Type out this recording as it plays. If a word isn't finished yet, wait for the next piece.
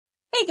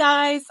Hey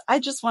guys, I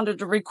just wanted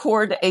to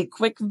record a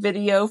quick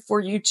video for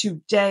you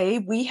today.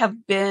 We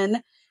have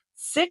been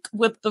sick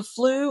with the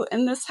flu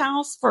in this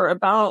house for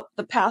about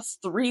the past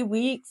 3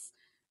 weeks.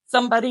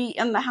 Somebody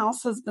in the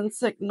house has been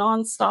sick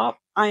nonstop.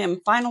 I am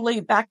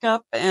finally back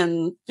up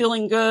and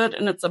feeling good,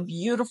 and it's a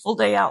beautiful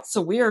day out. So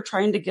we are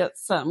trying to get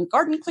some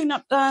garden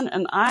cleanup done,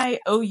 and I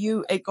owe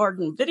you a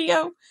garden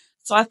video.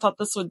 So I thought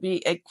this would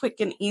be a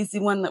quick and easy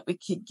one that we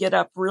could get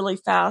up really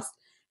fast.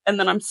 And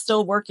then I'm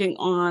still working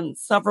on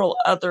several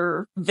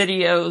other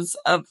videos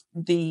of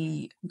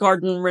the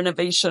garden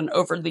renovation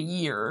over the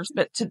years.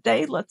 But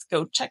today, let's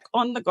go check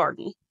on the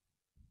garden.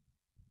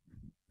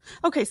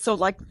 Okay, so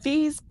like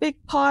these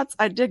big pots,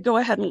 I did go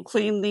ahead and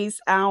clean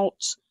these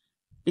out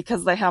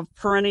because they have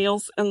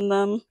perennials in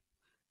them.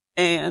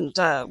 And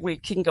we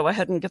can go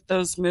ahead and get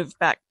those moved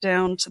back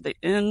down to the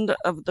end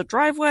of the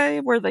driveway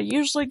where they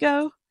usually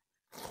go.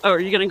 Oh, are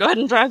you going to go ahead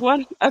and drag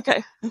one?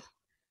 Okay.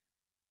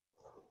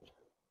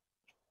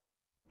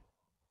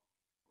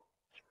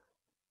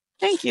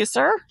 Thank you,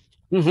 sir.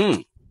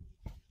 Mm-hmm.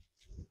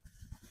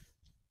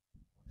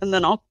 And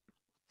then I'll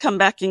come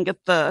back and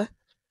get the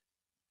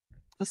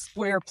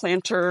square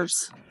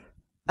planters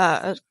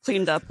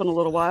cleaned up in a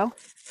little while.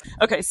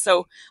 Okay,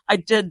 so I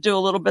did do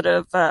a little bit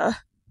of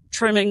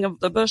trimming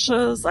of the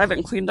bushes. I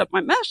haven't cleaned up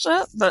my mesh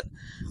yet, but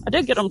I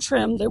did get them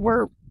trimmed. They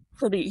were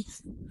pretty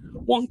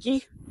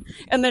wonky.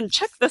 And then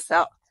check this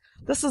out.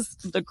 This is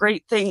the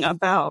great thing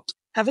about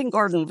having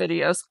garden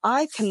videos.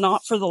 I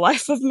cannot for the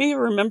life of me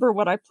remember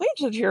what I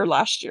planted here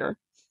last year.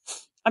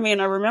 I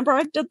mean, I remember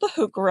I did the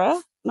heuchera,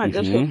 and I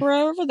did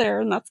heuchera over there,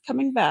 and that's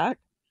coming back.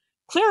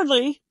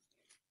 Clearly,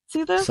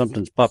 see this?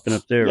 Something's popping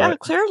up there, yeah, right?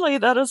 Clearly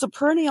that is a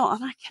perennial,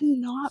 and I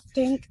cannot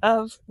think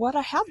of what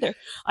I had there.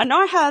 I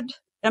know I had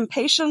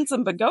impatiens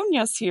and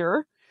begonias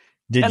here.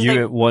 Did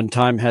you at one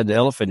time had the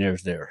elephant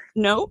ears there?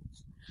 No,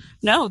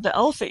 the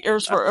elephant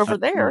ears were over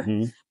there.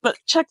 But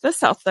check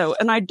this out, though,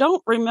 and I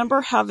don't remember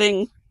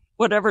having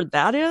whatever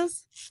that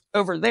is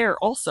over there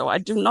also. I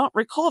do not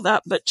recall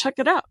that, but check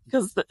it out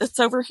because it's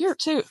over here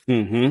too.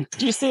 Do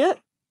you see it?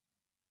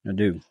 I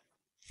do.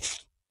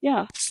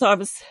 Yeah. So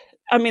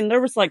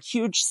there was like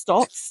huge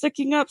stalks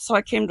sticking up. So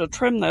I came to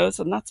trim those,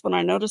 and that's when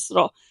I noticed it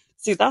all.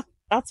 See,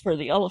 that's where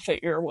the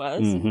elephant ear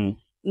was. And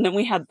then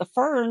we had the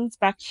ferns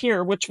back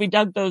here, which we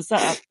dug those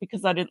up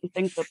because I didn't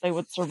think that they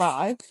would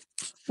survive,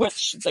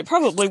 which they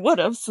probably would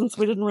have since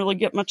we didn't really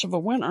get much of a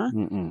winter.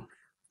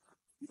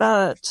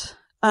 But,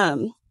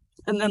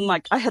 and then,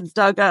 like, I had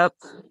dug up,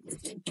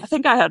 I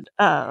think I had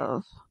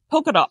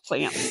polka dot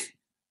plants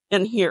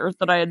in here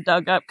that I had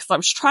dug up because I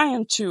was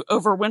trying to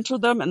overwinter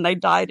them, and they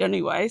died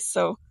anyway.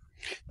 So,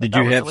 did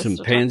you have some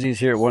pansies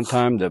here at one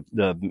time?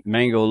 The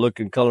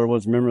mango-looking color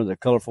ones. Remember the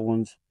colorful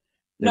ones?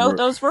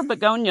 Those were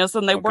begonias,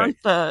 and they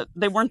weren't the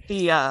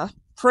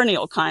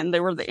perennial kind. They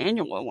were the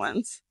annual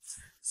ones.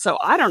 So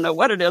I don't know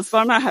what it is,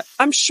 but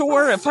I'm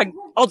sure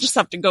I'll just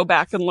have to go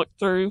back and look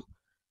through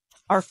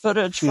our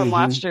footage from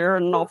last year,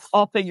 and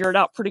I'll figure it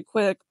out pretty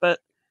quick. But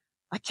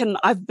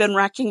I've been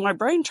racking my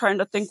brain trying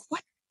to think,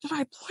 what did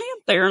I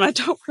plant there? And I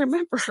don't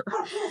remember.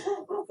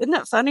 Isn't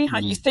that funny how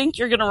you think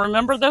you're going to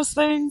remember those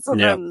things, and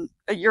then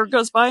a year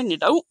goes by and you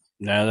don't?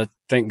 No,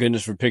 thank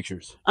goodness for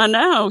pictures. I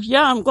know.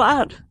 Yeah, I'm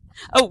glad.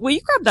 Oh, will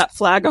you grab that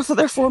flag off of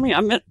there for me?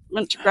 I meant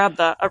to grab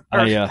that.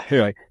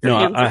 Here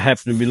I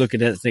happen to be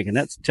looking at it thinking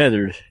that's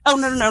tethered. Oh,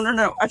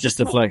 no. Just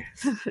the flag.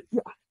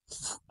 Yeah.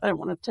 I didn't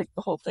want to take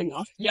the whole thing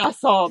off. Yeah, I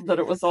saw that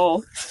it was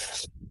all.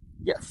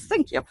 Yes,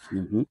 thank you.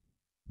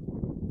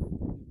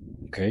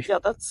 Okay. Yeah,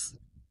 that's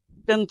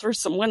been through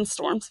some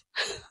windstorms.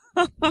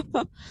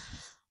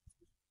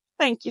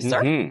 Thank you,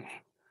 sir.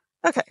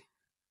 Okay.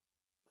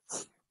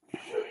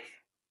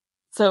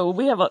 So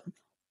we have a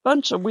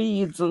bunch of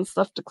weeds and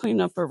stuff to clean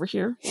up over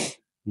here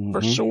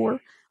for sure.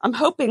 I'm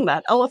hoping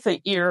that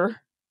elephant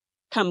ear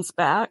comes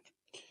back.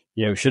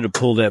 Yeah, we should have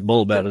pulled that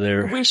bulb out of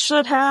there. We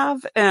should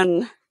have,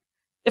 and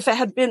if it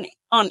had been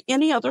on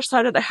any other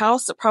side of the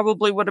house, it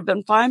probably would have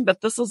been fine,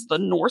 but this is the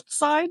north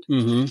side.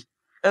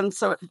 And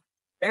so it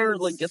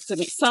barely gets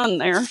any sun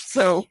there.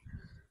 So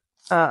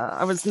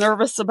I was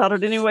nervous about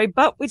it anyway,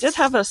 but we did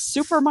have a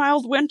super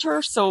mild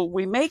winter, so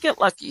we may get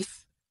lucky.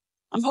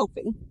 I'm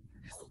hoping.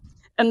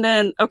 And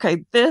then,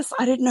 okay,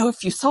 I didn't know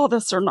if you saw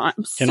this or not.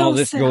 Can all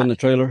this go in the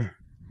trailer?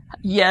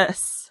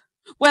 Yes.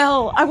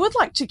 Well, I would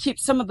like to keep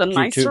some of the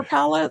nicer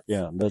pallets.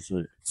 Yeah, that's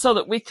it. So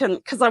that we can,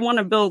 because I want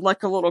to build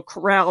like a little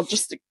corral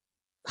just to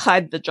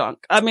hide the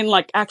junk. I mean,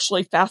 like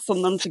actually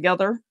fasten them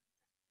together.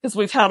 Because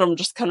we've had them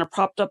just kind of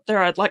propped up there.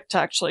 I'd like to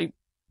actually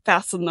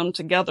fasten them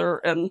together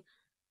and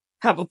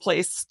have a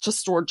place to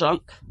store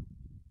junk.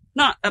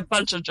 Not a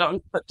bunch of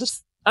junk, but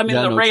just,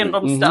 the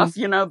random stuff,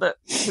 that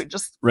we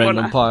just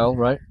random pile,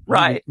 right?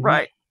 Right,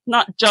 right.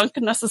 Not junk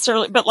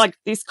necessarily, but like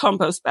these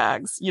compost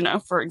bags,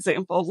 for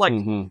example, like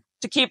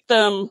to keep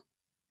them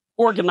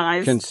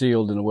organized.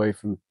 Concealed and away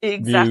from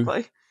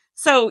Exactly. view.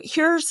 So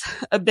here's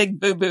a big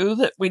boo-boo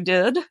that we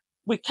did.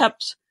 We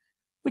kept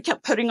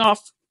putting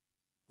off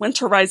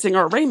winterizing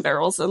our rain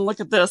barrels, and look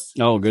at this.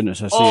 Oh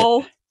goodness, I see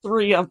all it.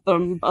 3 of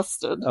them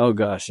busted. Oh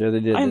gosh, yeah, they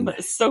did. I'm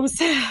so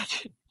sad.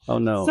 Oh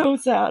no, so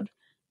sad.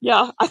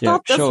 Yeah, I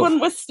thought this one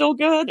was still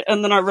good,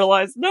 and then I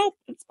realized, nope,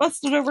 it's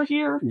busted over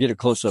here. Get a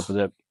close up of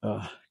that,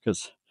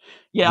 because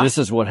this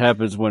is what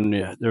happens when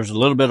there's a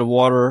little bit of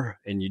water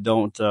and you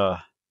don't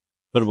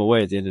put them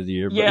away at the end of the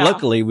year. But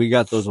luckily, we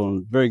got those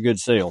on very good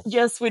sale.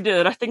 Yes, we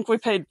did. I think we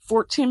paid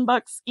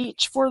 $14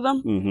 each for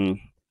them. Mm-hmm.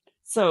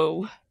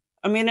 So,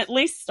 I mean, at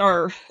least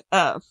our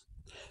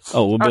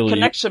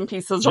connection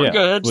pieces are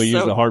good. We'll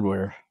use the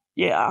hardware.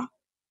 Yeah.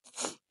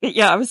 But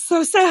yeah, I was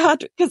so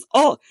sad because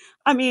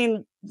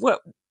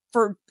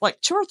for like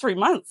 2 or 3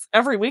 months,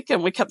 every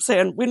weekend we kept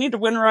saying, we need to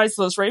winterize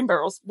those rain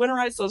barrels,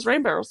 winterize those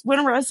rain barrels,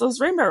 winterize those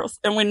rain barrels.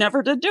 And we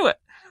never did do it.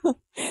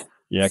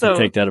 Yeah, I can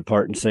take that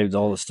apart and save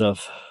all the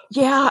stuff.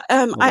 Yeah.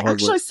 I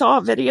actually saw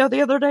a video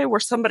the other day where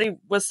somebody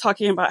was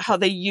talking about how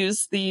they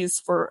use these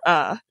for,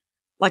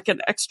 like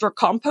an extra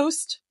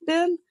compost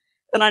bin.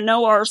 And I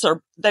know ours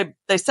are, they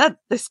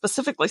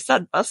specifically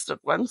said busted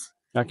ones.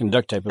 I can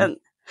duct tape them. And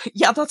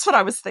yeah, that's what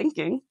I was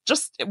thinking.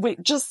 Just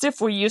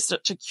if we used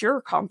it to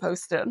cure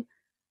compost in,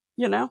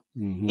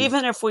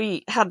 even if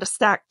we had to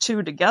stack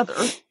 2 together,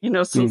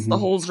 since the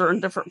holes are in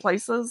different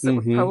places, it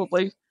would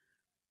probably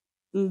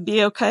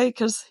be okay.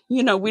 Because,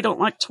 we don't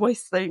like to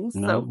waste things.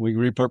 No, so we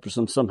repurpose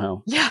them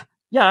somehow. Yeah.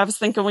 Yeah. I was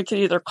thinking we could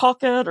either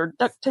caulk it or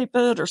duct tape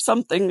it or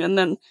something and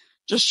then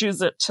just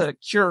use it to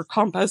cure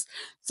compost.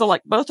 So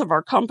like both of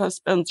our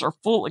compost bins are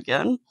full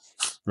again.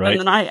 Right.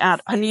 And then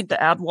I need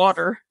to add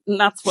water. And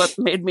that's what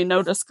made me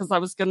notice because I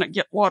was going to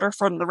get water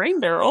from the rain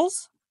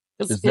barrels.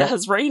 Because it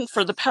has rained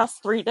for the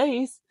past 3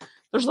 days.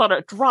 There's not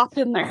a drop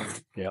in there.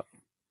 Yep.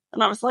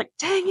 And I was like,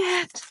 dang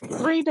it.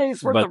 3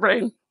 days worth of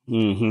rain.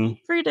 3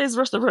 days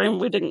worth of rain.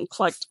 We didn't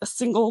collect a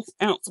single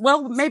ounce.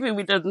 Well, maybe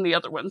we did in the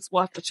other ones.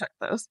 We'll have to check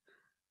those.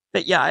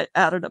 But yeah, I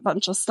added a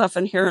bunch of stuff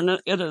in here and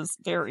it is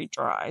very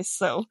dry.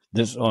 So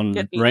this on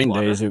rain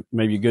days, it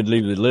may be good to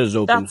leave the lids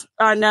open.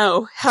 I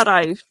know. Had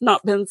I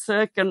not been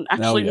sick and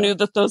actually knew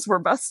that those were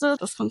busted,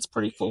 this one's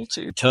pretty full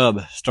too.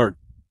 Tub, start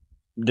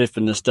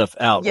diffing this stuff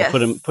out. Yes.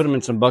 We'll put them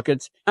in some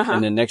buckets,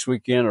 and then next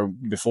weekend or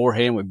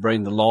beforehand, we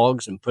bring the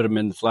logs and put them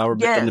in the flower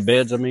in the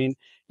beds. And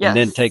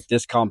then take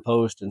this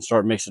compost and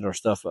start mixing our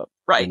stuff up.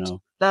 Right.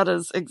 That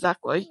is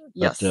exactly.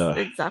 Yes,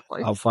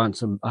 exactly. I'll find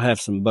some. I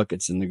have some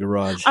buckets in the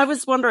garage. I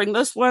was wondering,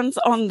 those ones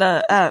on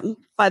the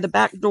by the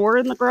back door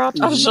in the garage.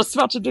 I was just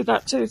about to do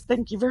that too.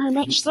 Thank you very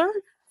much, sir.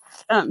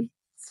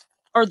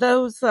 Are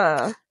those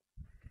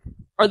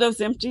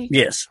empty?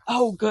 Yes.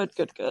 Oh, good.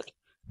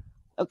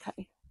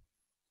 Okay.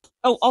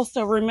 Oh,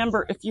 also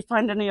remember, if you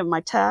find any of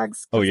my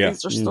tags,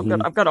 these are still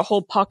good. I've got a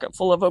whole pocket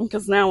full of them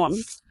because now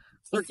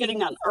they're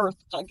getting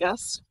unearthed, I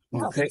guess.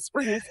 Okay.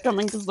 Spring is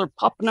coming because they're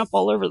popping up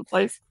all over the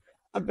place.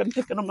 I've been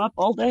picking them up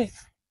all day.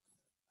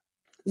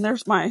 And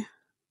there's my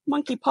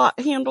monkey pot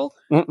handle.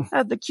 I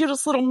had the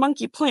cutest little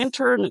monkey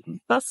planter and it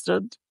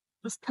busted.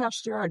 This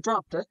past year I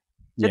dropped it.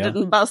 It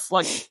didn't bust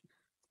like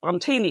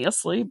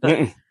spontaneously,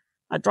 but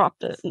I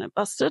dropped it and it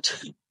busted.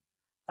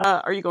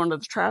 Are you going to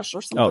the trash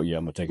or something? Oh, yeah,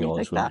 I'm going to take it all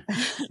this way.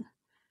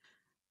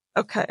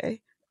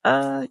 Okay.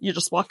 You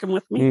just walking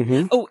with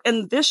me? Oh,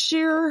 and this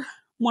year,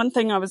 one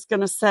thing I was going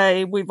to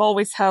say, we've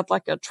always had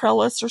like a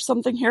trellis or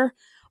something here.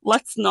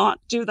 Let's not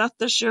do that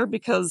this year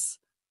because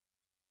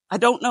I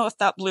don't know if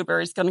that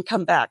blueberry is going to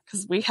come back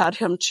because we had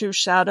him too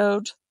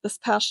shadowed this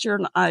past year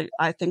and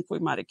I think we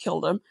might have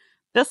killed him.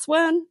 This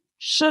one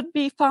should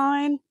be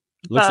fine.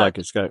 Looks like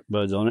it's got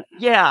buds on it.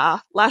 Yeah.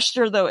 Last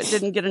year, though, it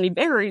didn't get any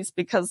berries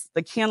because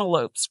the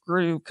cantaloupes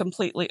grew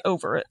completely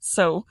over it.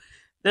 So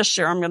this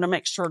year, I'm going to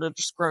make sure to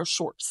just grow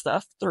short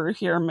stuff through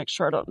here and make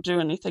sure I don't do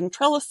anything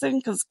trellising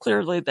because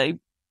clearly they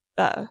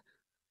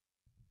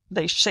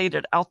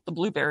shaded out the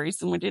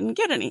blueberries and we didn't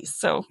get any.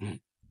 So,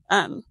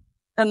 and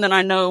then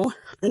I know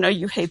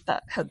you hate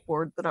that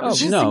headboard that I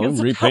was using. No,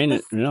 repaint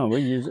it. No, we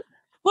use it.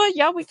 Well,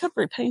 yeah, we could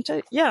repaint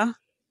it. Yeah.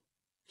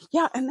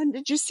 Yeah, and then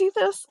did you see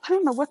this? I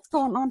don't know what's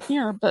going on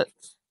here, but...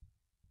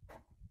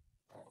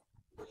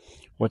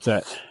 What's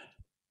that?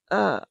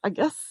 I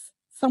guess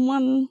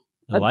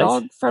a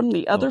dog from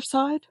the other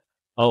side.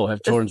 Oh,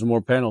 have torn some more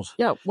panels.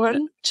 Yeah,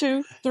 1,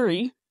 2,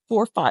 3,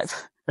 4,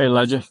 5. Hey,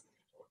 Elijah.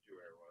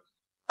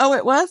 Oh,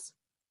 it was?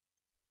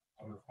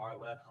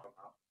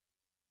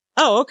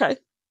 Oh, okay.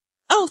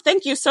 Oh,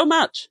 thank you so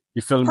much.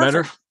 You feeling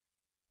better?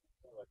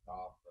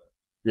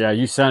 Yeah,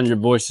 your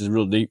voice is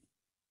real deep.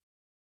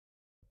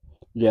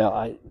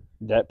 Yeah,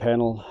 that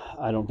panel,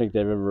 I don't think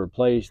they've ever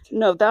replaced.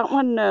 No, that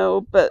one,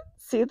 no. But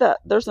see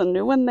that there's a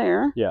new one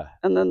there. Yeah.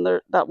 And then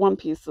that one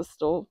piece is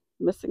still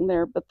missing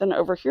there. But then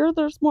over here,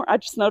 there's more. I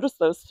just noticed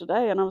those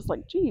today, and I was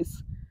like,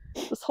 geez,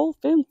 this whole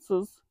fence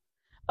is...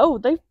 Oh,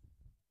 they've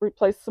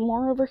replaced some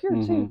more over here,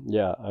 too.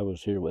 Yeah, I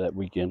was here that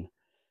weekend.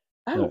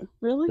 Oh,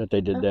 really? That they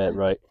did that,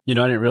 right. I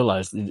didn't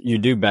realize you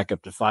do back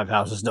up to 5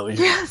 houses, don't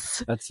you?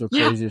 Yes. That's the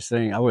craziest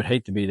thing. I would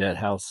hate to be that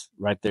house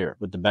right there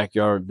with the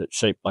backyard that's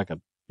shaped like a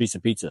piece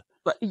of pizza.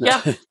 But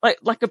yeah,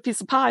 like a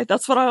piece of pie.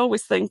 That's what I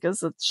always think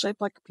is it's shaped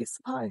like a piece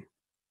of pie.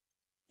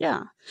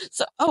 Yeah.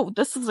 So,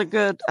 this is a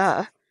good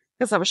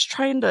because I was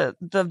trying to,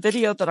 the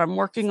video that I'm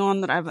working on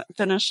that I haven't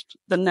finished,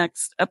 the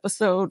next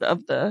episode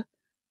of the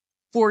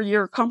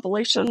 4-year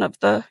compilation of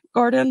the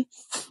garden.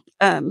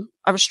 I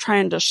was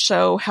trying to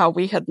show how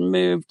we had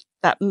moved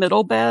that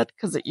middle bed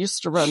because it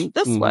used to run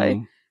this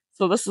way.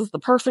 So this is the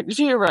perfect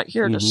view right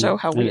here to show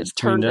how we had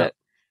turned it.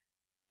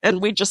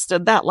 And we just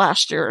did that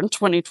last year in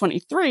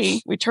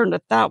 2023. We turned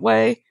it that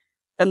way.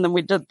 And then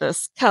we did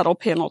this cattle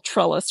panel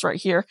trellis right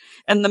here.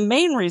 And the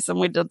main reason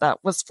we did that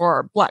was for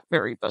our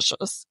blackberry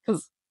bushes,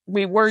 because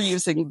we were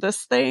using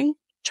this thing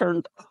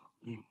turned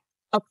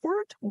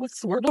upward. What's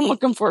the word I'm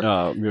looking for?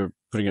 You're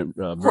putting it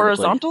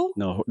horizontal?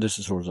 No, this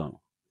is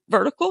horizontal.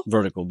 Vertical?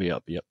 Vertical be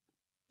up, yep.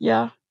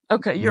 Yeah.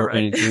 Okay, you're right.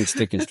 Anything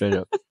sticking straight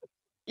up.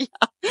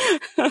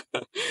 Yeah.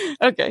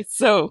 Okay,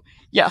 so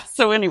yeah.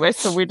 So anyway,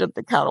 so we did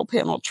the cattle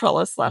panel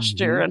trellis last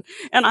year, and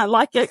I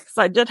like it because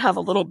I did have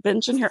a little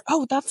bench in here.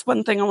 Oh, that's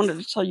one thing I wanted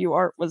to tell you,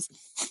 Art, was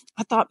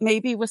I thought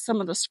maybe with some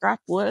of the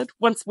scrap wood,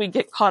 once we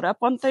get caught up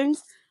on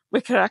things,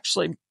 we could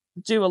actually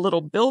do a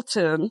little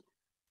built-in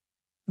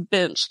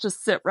bench to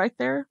sit right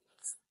there.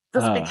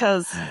 Just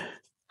because,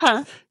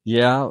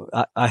 Yeah,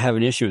 I have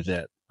an issue with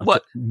that.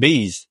 What?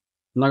 Bees.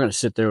 I'm not going to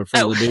sit there in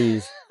front of the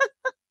bees.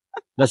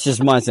 That's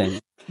just my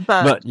thing.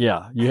 But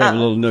yeah, you have a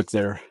little nook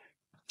there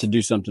to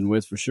do something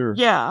with for sure.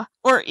 Yeah.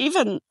 Or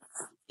even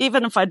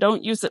if I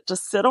don't use it to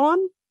sit on,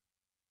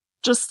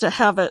 just to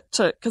have it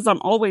to, cause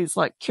I'm always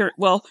like,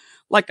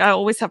 like I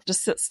always have to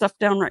sit stuff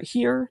down right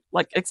here,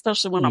 like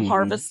especially when I'm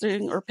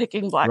harvesting or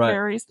picking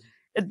blackberries. Right.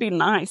 It'd be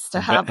nice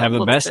to have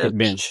a basket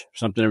bench,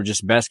 something, or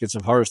just baskets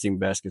of harvesting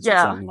baskets or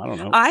something. I don't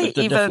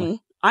know.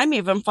 I'm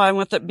even fine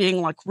with it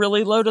being like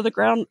really low to the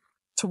ground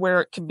to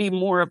where it could be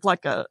more of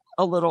like a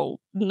little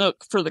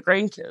nook for the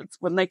grandkids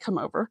when they come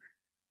over,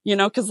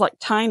 cause like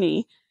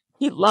Tiny,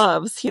 he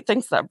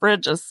thinks that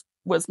bridge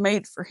was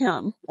made for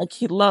him. Like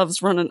he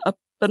loves running up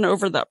and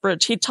over that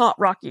bridge. He taught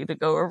Rocky to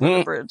go over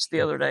the bridge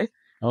the other day.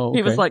 Oh, okay.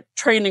 He was like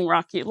training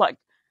Rocky, like,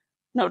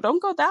 no,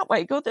 don't go that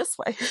way. Go this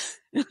way.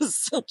 It was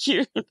so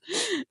cute.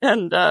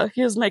 And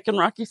he was making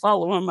Rocky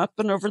follow him up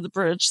and over the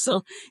bridge.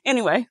 So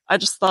anyway, I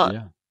just thought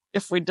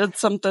if we did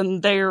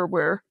something there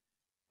where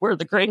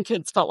the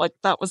grandkids felt like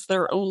that was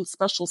their own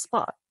special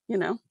spot,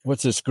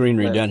 What's this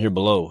greenery down here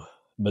below?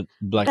 But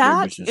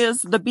that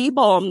is the bee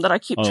balm that I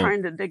keep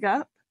trying to dig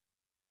up.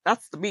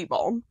 That's the bee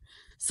balm.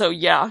 So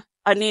yeah,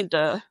 I need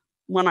to,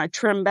 when I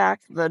trim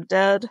back the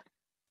dead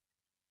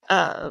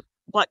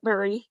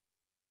blackberry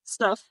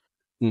stuff,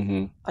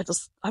 I'm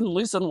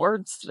losing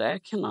words today. I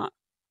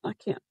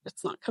can't,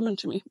 it's not coming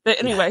to me. But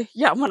anyway,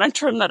 when I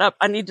trim that up,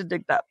 I need to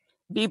dig that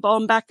bee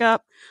balm back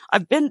up.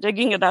 I've been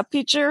digging it up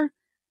each year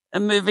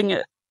and moving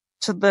it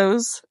to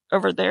those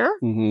over there.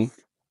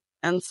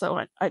 And so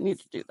I need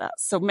to do that.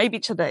 So maybe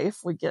today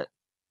if we get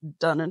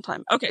done in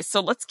time. Okay, so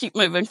let's keep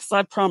moving because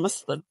I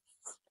promised that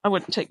I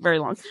wouldn't take very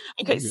long.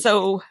 Okay,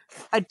 so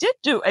I did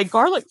do a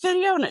garlic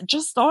video and it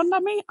just dawned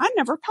on me. I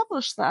never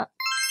published that.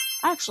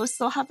 I actually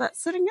still have that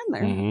sitting in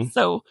there.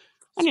 So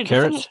I need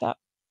to finish that.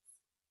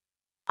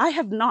 I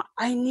have not.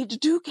 I need to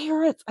do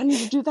carrots. I need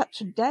to do that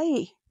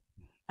today.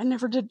 I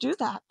never did do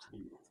that.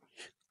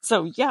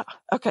 So yeah.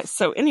 Okay.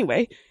 So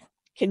anyway,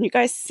 can you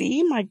guys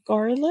see my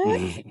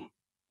garlic?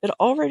 It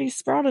already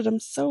sprouted. I'm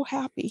so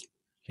happy.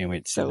 Can't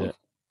wait to see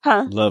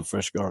that. Love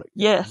fresh garlic.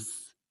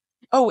 Yes.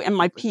 Oh, and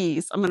my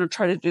peas. I'm going to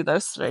try to do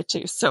those today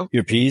too. So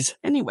your peas?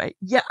 Anyway,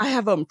 yeah, I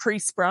have them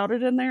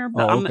pre-sprouted in there,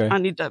 but I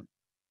need to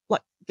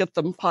get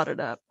them potted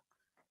up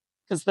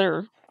because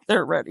they're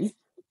ready.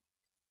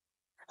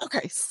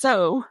 Okay,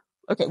 so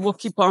we'll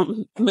keep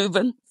on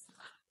moving.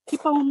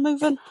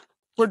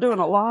 We're doing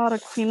a lot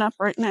of cleanup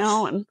right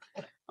now, and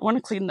I want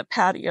to clean the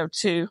patio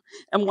too.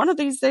 And one of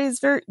these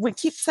days, we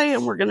keep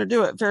saying we're going to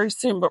do it very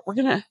soon, but we're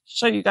going to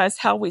show you guys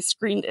how we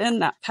screened in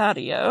that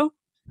patio.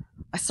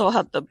 I still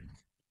had the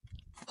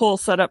pool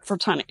set up for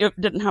Tiny. It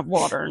didn't have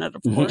water in it,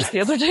 of course. The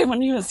other day when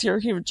he was here,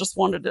 he just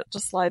wanted it to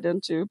slide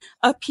into.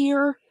 Up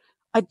here,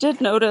 I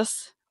did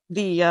notice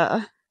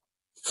so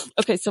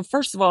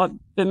first of all,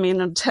 I've been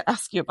meaning to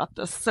ask you about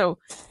this. So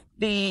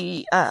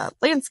the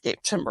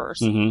landscape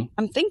timbers,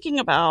 I'm thinking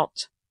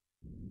about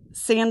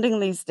sanding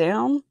these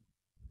down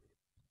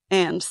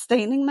and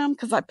staining them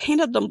because I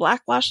painted them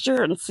black last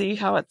year and see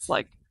how it's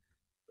like,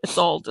 it's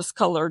all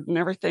discolored and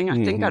everything.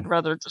 I think I'd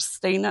rather just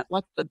stain it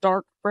like the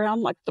dark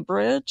brown, like the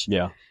bridge.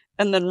 Yeah.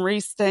 And then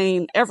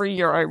restain. Every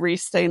year I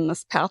restain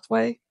this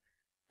pathway.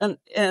 And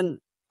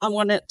I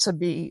want it to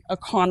be a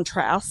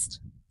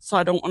contrast. So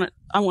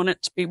I want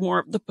it to be more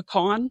of the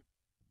pecan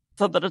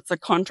so that it's a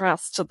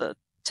contrast to the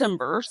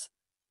timbers.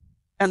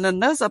 And then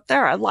those up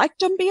there, I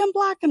liked them being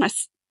black and I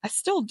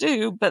still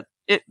do, but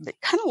it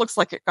kind of looks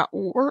like it got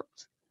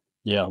warped.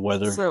 Yeah,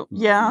 weather. So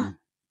yeah.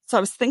 So I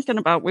was thinking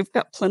about, we've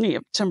got plenty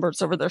of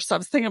timbers over there. So I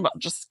was thinking about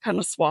just kind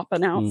of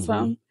swapping out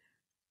some.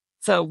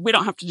 So we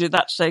don't have to do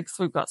that today because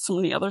we've got so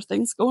many other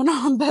things going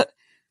on. But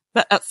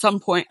at some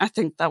point, I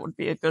think that would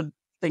be a good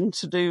thing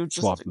to do.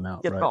 Just swap to them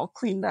out, get it all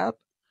cleaned up.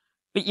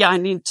 But yeah, I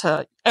need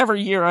to,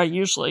 every year I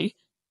usually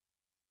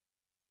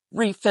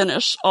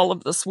refinish all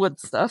of this wood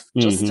stuff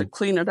just to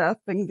clean it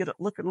up and get it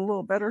looking a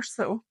little better.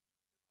 So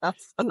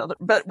that's another,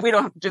 but we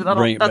don't have to do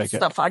that. That's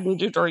stuff I can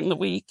do during the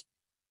week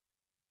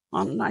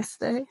on a nice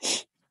day.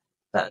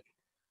 But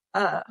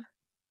our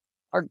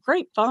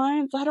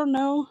grapevines, I don't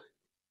know.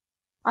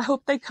 I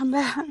hope they come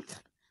back.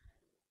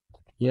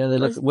 Yeah, they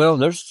look, well,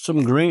 there's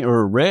some green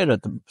or red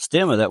at the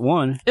stem of that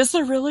one. Is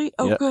there really?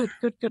 Oh, good.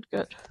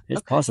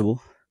 It's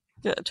possible.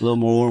 Good. A little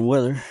more warm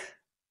weather.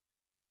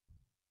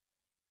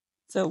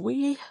 So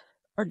we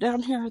are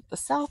down here at the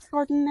south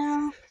garden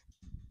now.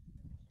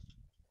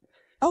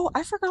 Oh,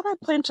 I forgot I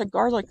planted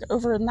garlic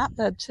over in that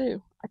bed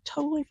too. I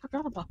totally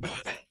forgot about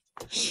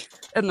that.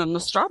 And then the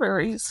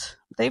strawberries,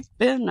 they've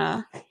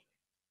been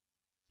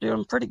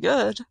doing pretty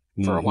good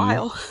for a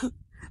while.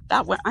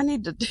 That one, I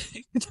need to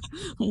dig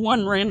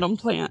one random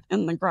plant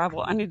in the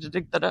gravel. I need to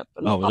dig that up.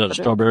 And was that a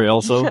strawberry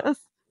also? Yes.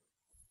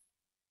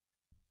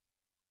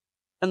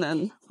 And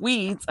then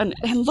weeds. And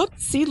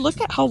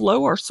look at how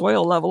low our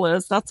soil level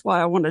is. That's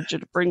why I wanted you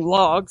to bring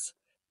logs.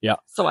 Yeah.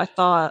 So I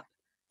thought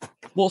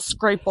we'll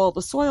scrape all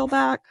the soil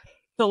back,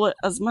 fill it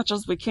as much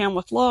as we can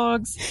with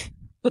logs,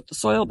 put the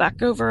soil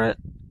back over it,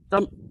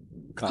 dump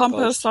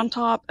compost on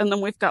top, and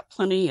then we've got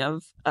plenty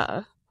of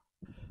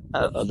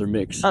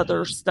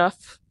other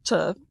stuff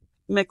to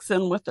mix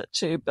in with it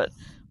too. But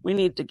we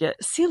need to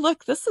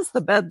look, this is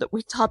the bed that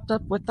we topped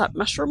up with that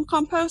mushroom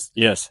compost.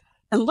 Yes.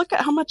 And look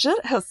at how much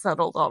it has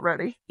settled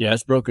already. Yeah,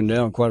 it's broken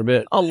down quite a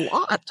bit. A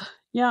lot.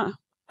 Yeah.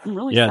 I'm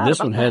really sad this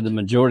one had the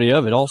majority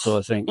of it also,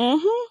 I think.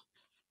 Mm-hmm.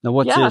 Now,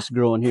 what's this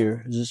growing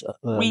here? Is this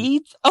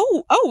weeds?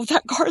 Oh,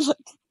 that garlic.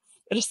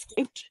 It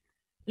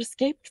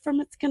escaped from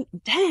its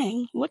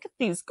dang, look at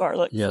these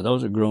garlics. Yeah,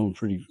 those are growing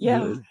pretty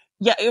good.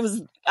 Yeah,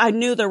 I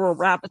knew there were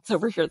rabbits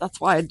over here. That's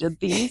why I did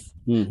these.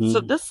 So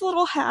this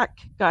little hack,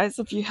 guys,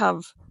 if you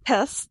have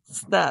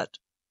pests,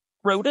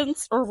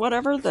 rodents or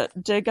whatever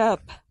that dig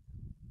up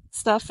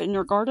stuff in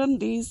your garden,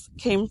 these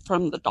came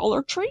from the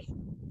Dollar Tree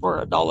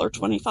for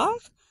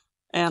 $1.25.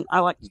 And I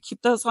like to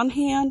keep those on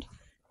hand.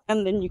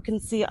 And then you can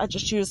see I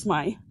just use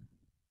my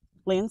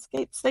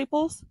landscape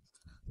staples.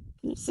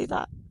 Can you see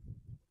that?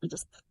 I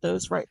just put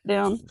those right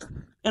down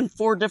in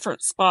 4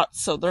 different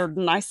spots so they're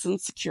nice and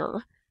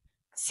secure.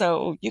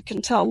 So you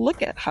can tell,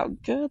 look at how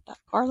good that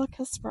garlic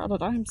has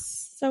sprouted. I'm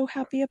so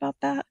happy about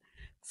that.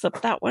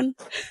 Except that one,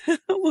 a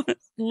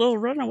little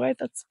runaway.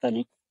 That's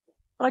funny.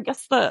 But I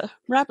guess the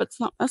rabbit's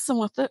not messing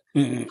with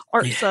it.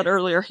 Art said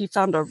earlier he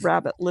found a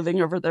rabbit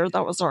living over there.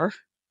 That was our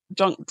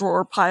junk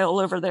drawer pile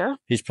over there.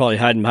 He's probably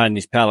hiding behind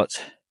these pallets.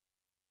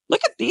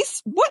 Look at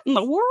these. What in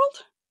the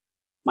world?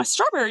 My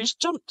strawberries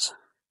jumped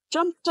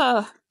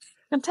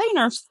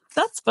containers.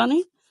 That's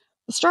funny.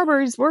 The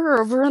strawberries were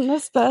over in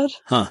this bed.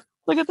 Huh.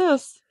 Look at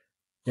this.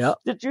 Yeah.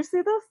 Did you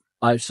see this?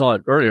 I saw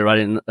it earlier.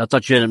 I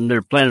thought you had them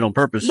there planted on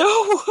purpose.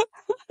 No.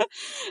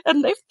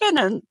 And they've been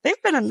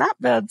in that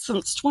bed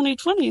since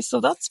 2020, so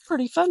that's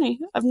pretty funny.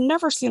 I've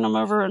never seen them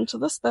over into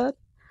this bed.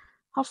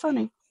 How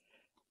funny.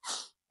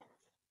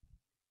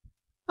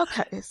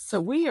 Okay,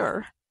 so we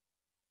are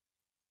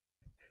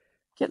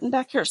getting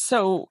back here.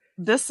 So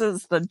this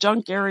is the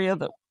junk area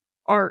that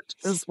Art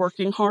is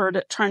working hard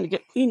at trying to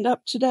get cleaned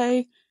up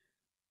today.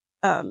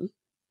 And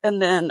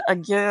then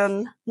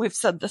again, we've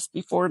said this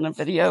before in a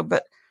video,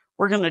 but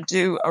we're going to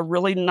do a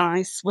really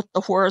nice, with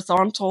the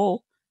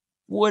horizontal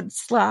wood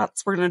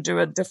slats, we're going to do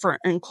a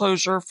different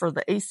enclosure for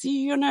the AC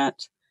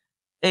unit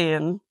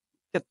and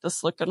get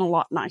this looking a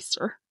lot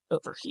nicer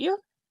over here.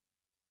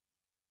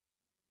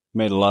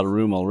 Made a lot of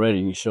room already.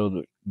 You show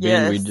the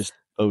bin we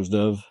disposed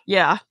of.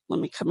 Yeah,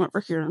 let me come over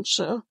here and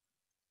show.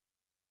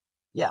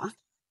 Yeah,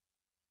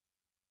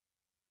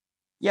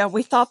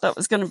 we thought that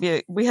was going to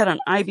be, we had an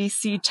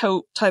IBC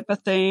tote type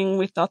of thing.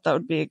 We thought that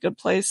would be a good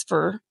place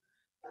to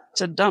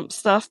dump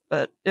stuff,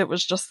 but it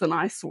was just an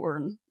eyesore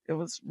and it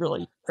was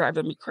really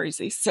driving me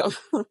crazy. So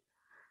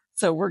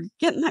we're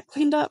getting that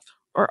cleaned up,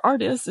 or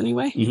Art is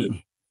anyway.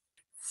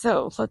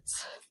 So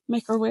let's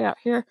make our way out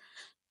here.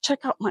 Check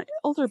out my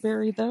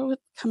elderberry though.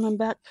 It's coming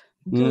back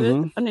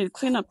good. I need to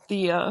clean up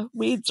the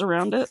weeds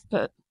around it,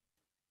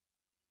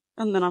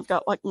 and then I've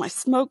got like my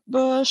smoke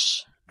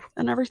bush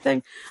and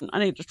everything. I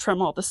need to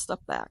trim all this stuff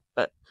back.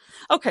 But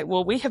okay,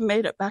 well, we have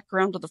made it back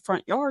around to the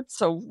front yard,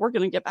 so we're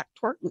going to get back to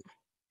work.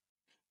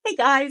 Hey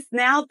guys,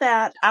 now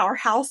that our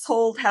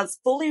household has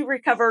fully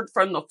recovered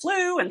from the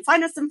flu and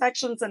sinus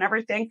infections and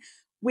everything,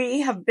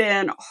 we have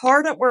been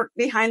hard at work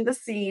behind the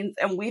scenes,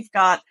 and we've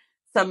got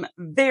some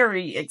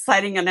very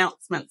exciting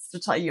announcements to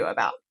tell you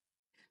about.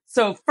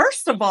 So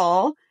first of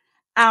all,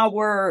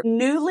 our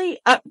newly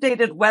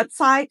updated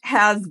website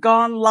has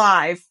gone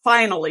live.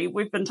 Finally,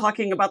 we've been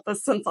talking about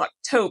this since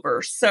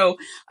October. So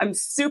I'm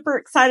super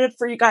excited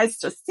for you guys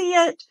to see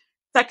it.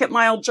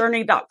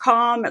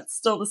 secondmilejourney.com. It's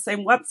still the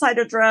same website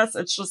address.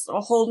 It's just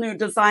a whole new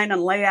design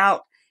and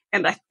layout.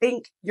 And I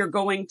think you're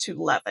going to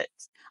love it.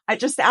 I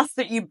just ask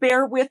that you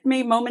bear with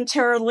me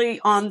momentarily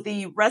on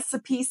the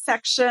recipe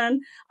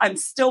section. I'm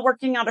still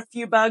working out a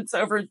few bugs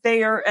over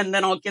there, and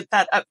then I'll get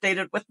that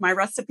updated with my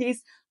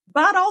recipes.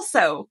 But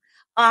also,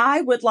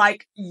 I would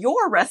like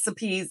your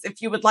recipes.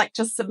 If you would like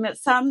to submit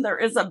some, there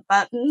is a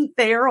button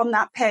there on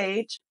that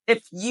page.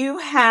 If you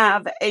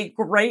have a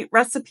great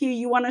recipe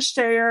you want to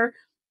share,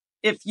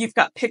 if you've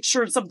got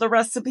pictures of the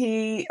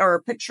recipe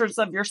or pictures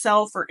of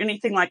yourself or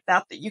anything like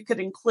that that you could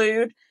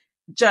include,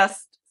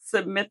 just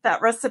submit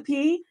that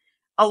recipe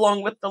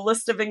along with the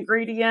list of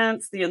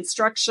ingredients, the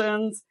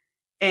instructions,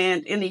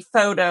 and any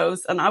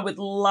photos. And I would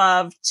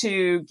love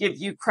to give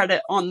you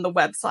credit on the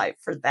website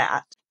for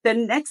that. The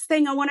next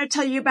thing I want to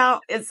tell you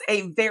about is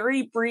a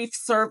very brief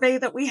survey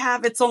that we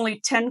have. It's only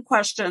 10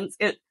 questions.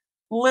 It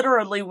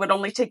literally would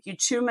only take you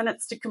 2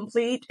 minutes to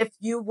complete. If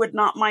you would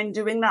not mind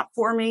doing that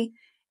for me,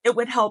 it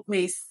would help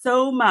me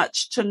so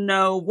much to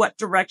know what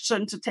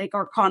direction to take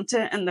our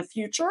content in the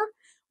future.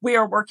 We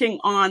are working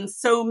on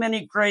so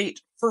many great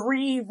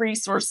free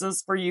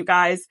resources for you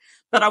guys,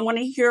 but I want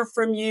to hear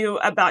from you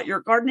about your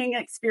gardening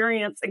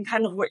experience and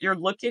kind of what you're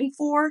looking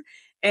for.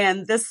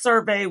 And this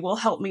survey will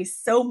help me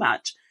so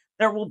much.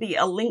 There will be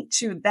a link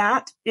to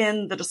that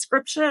in the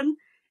description.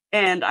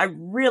 And I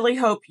really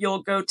hope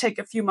you'll go take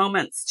a few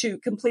moments to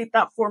complete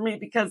that for me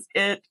because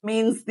it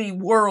means the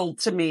world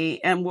to me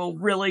and will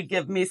really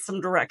give me some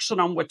direction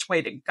on which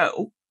way to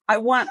go. I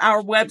want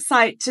our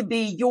website to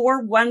be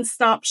your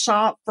one-stop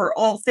shop for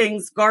all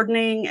things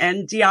gardening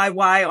and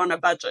DIY on a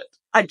budget.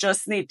 I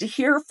just need to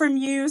hear from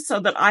you so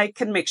that I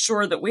can make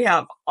sure that we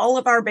have all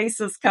of our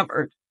bases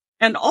covered.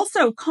 And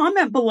also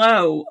comment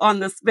below on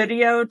this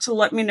video to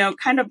let me know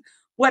kind of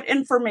what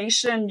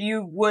information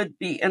you would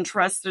be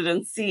interested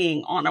in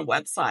seeing on a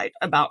website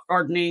about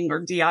gardening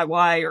or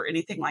DIY or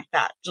anything like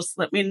that. Just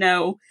let me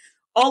know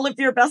all of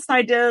your best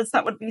ideas.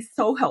 That would be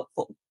so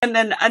helpful. And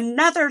then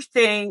another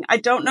thing, I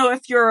don't know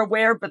if you're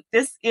aware, but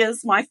this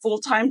is my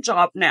full-time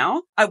job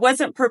now. I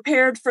wasn't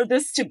prepared for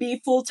this to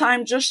be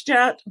full-time just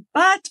yet,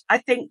 but I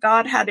think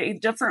God had a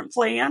different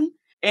plan.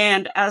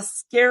 And as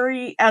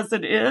scary as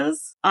it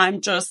is,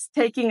 I'm just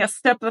taking a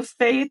step of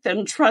faith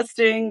and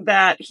trusting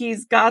that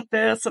He's got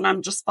this and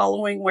I'm just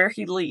following where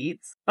He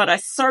leads. But I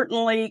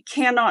certainly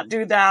cannot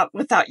do that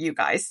without you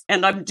guys.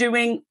 And I'm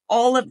doing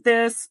all of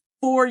this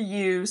for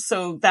you.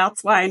 So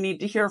that's why I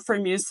need to hear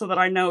from you so that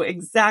I know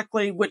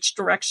exactly which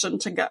direction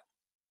to go.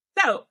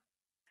 So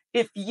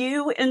if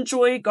you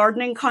enjoy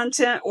gardening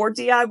content or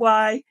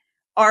DIY,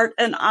 Art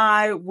and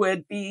I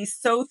would be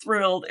so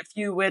thrilled if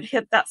you would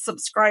hit that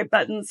subscribe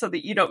button so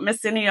that you don't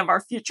miss any of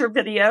our future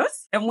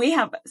videos. And we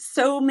have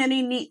so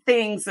many neat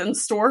things in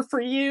store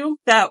for you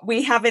that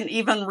we haven't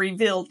even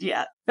revealed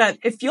yet. But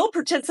if you'll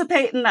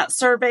participate in that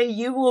survey,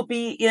 you will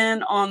be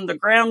in on the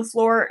ground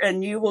floor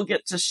and you will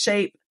get to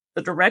shape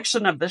the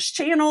direction of this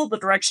channel, the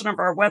direction of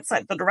our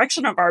website, the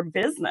direction of our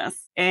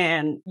business.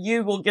 And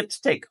you will get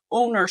to take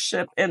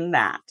ownership in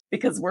that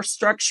because we're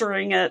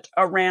structuring it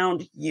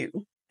around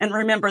you. And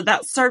remember,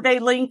 that survey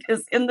link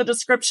is in the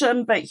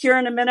description, but here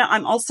in a minute,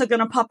 I'm also going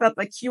to pop up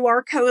a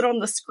QR code on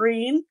the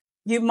screen.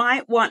 You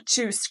might want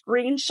to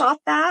screenshot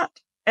that.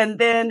 And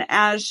then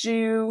as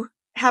you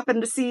happen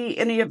to see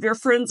any of your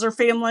friends or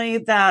family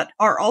that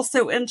are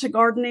also into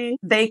gardening,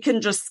 they can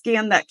just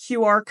scan that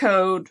QR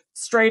code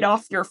straight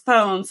off your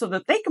phone so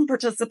that they can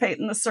participate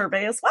in the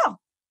survey as well.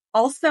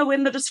 Also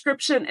in the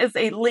description is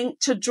a link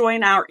to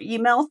join our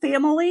email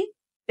family.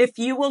 If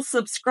you will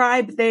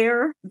subscribe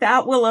there,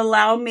 that will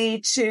allow me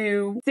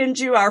to send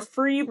you our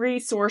free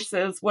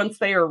resources once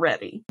they are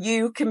ready.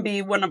 You can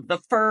be one of the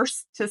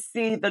first to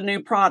see the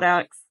new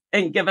products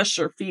and give us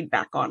your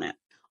feedback on it.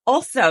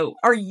 Also,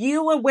 are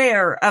you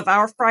aware of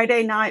our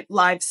Friday night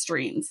live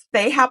streams?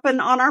 They happen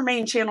on our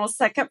main channel,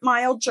 Second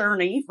Mile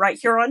Journey, right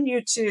here on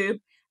YouTube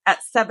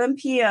at 7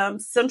 p.m.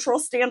 Central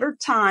Standard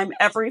Time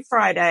every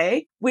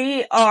Friday.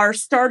 We are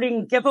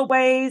starting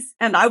giveaways,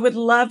 and I would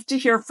love to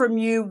hear from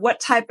you what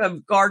type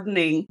of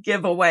gardening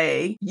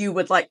giveaway you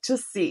would like to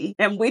see.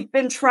 And we've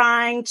been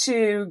trying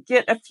to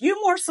get a few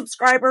more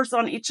subscribers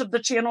on each of the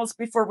channels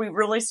before we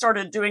really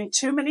started doing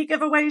too many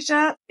giveaways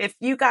yet. If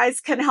you guys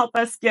can help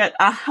us get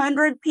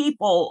 100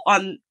 people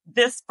on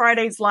this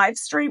Friday's live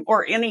stream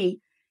or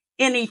any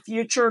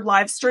future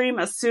live stream,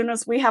 as soon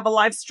as we have a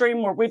live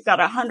stream where we've got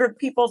 100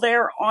 people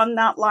there on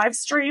that live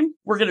stream,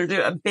 we're going to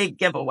do a big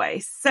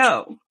giveaway.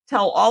 So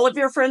tell all of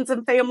your friends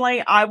and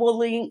family. I will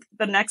link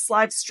the next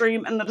live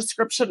stream in the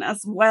description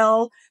as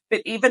well.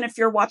 But even if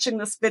you're watching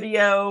this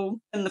video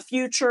in the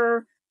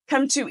future,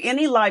 come to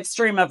any live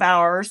stream of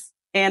ours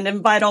and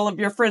invite all of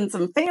your friends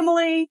and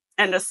family.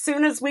 And as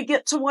soon as we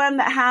get to one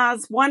that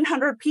has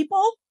 100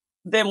 people,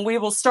 then we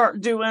will start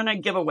doing a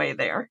giveaway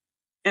there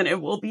and it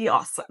will be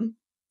awesome.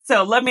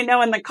 So let me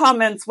know in the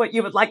comments what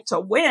you would like to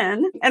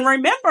win. And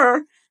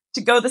remember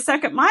to go the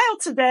second mile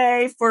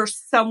today for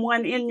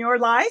someone in your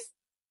life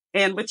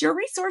and with your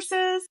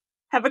resources.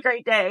 Have a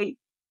great day.